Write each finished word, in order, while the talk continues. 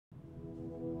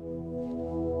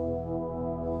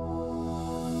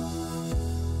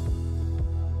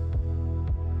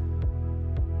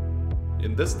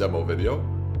In this demo video,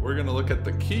 we're going to look at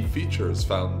the key features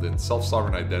found in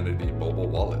Self-Sovereign Identity Mobile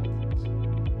Wallet.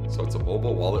 So it's a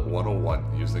Mobile Wallet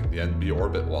 101 using the NB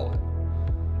Orbit wallet.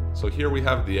 So here we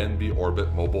have the NB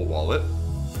Orbit Mobile Wallet,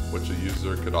 which a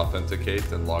user could authenticate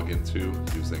and log into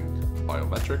using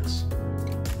biometrics.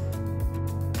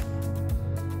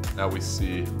 Now we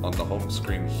see on the home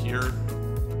screen here,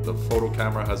 the photo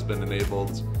camera has been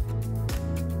enabled,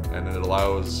 and it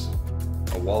allows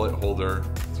a wallet holder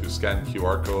to scan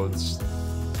QR codes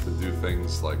to do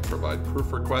things like provide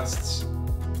proof requests.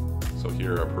 So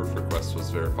here a proof request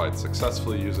was verified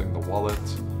successfully using the wallet,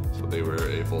 so they were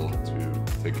able to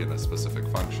take in a specific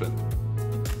function.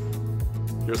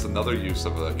 Here's another use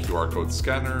of a QR code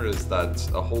scanner is that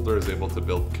a holder is able to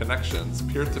build connections,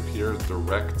 peer-to-peer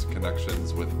direct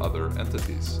connections with other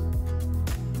entities.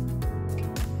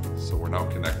 So we're now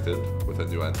connected with a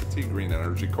new entity, Green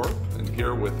Energy Corp, and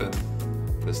here within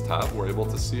this tab we're able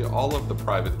to see all of the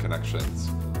private connections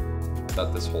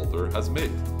that this holder has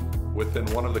made. Within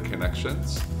one of the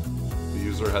connections, the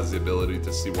user has the ability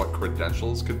to see what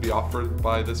credentials could be offered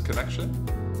by this connection,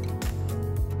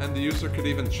 and the user could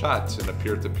even chat in a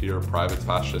peer-to-peer private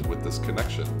fashion with this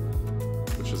connection,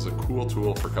 which is a cool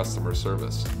tool for customer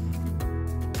service.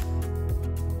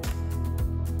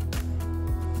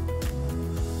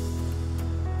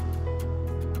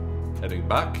 Heading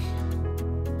back,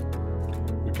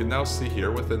 we can now see here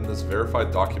within this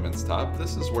Verified Documents tab,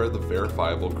 this is where the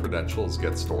verifiable credentials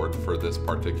get stored for this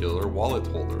particular wallet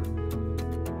holder,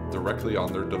 directly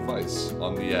on their device,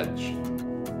 on the edge.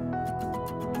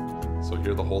 So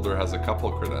here the holder has a couple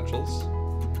credentials.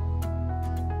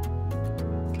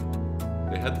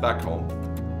 They head back home,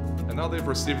 and now they've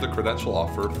received a credential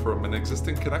offer from an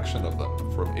existing connection of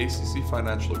them, from ACC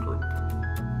Financial Group.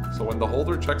 So when the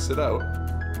holder checks it out,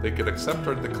 they could accept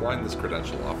or decline this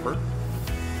credential offer.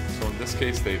 So in this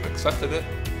case, they've accepted it,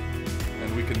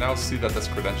 and we can now see that this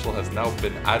credential has now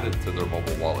been added to their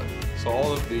mobile wallet. So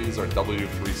all of these are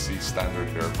W3C standard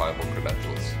verifiable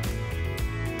credentials.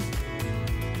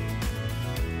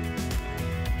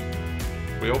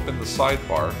 If we open the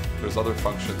sidebar, there's other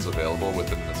functions available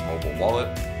within this mobile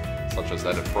wallet, such as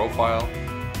edit profile,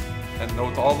 and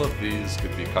note all of these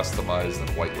could be customized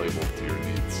and white labeled to your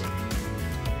needs.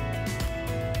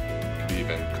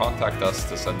 Even contact us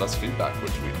to send us feedback,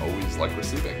 which we always like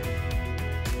receiving.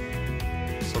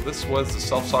 So this was the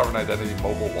Self-Sovereign Identity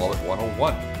Mobile Wallet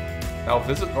 101. Now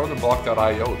visit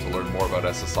northernblock.io to learn more about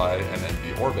SSI and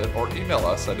NB Orbit, or email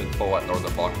us at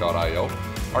info@northernblock.io,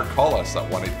 or call us at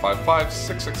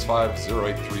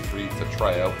 1-855-665-0833 to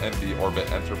try out NB Orbit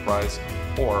Enterprise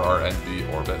or our NB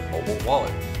Orbit Mobile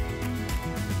Wallet.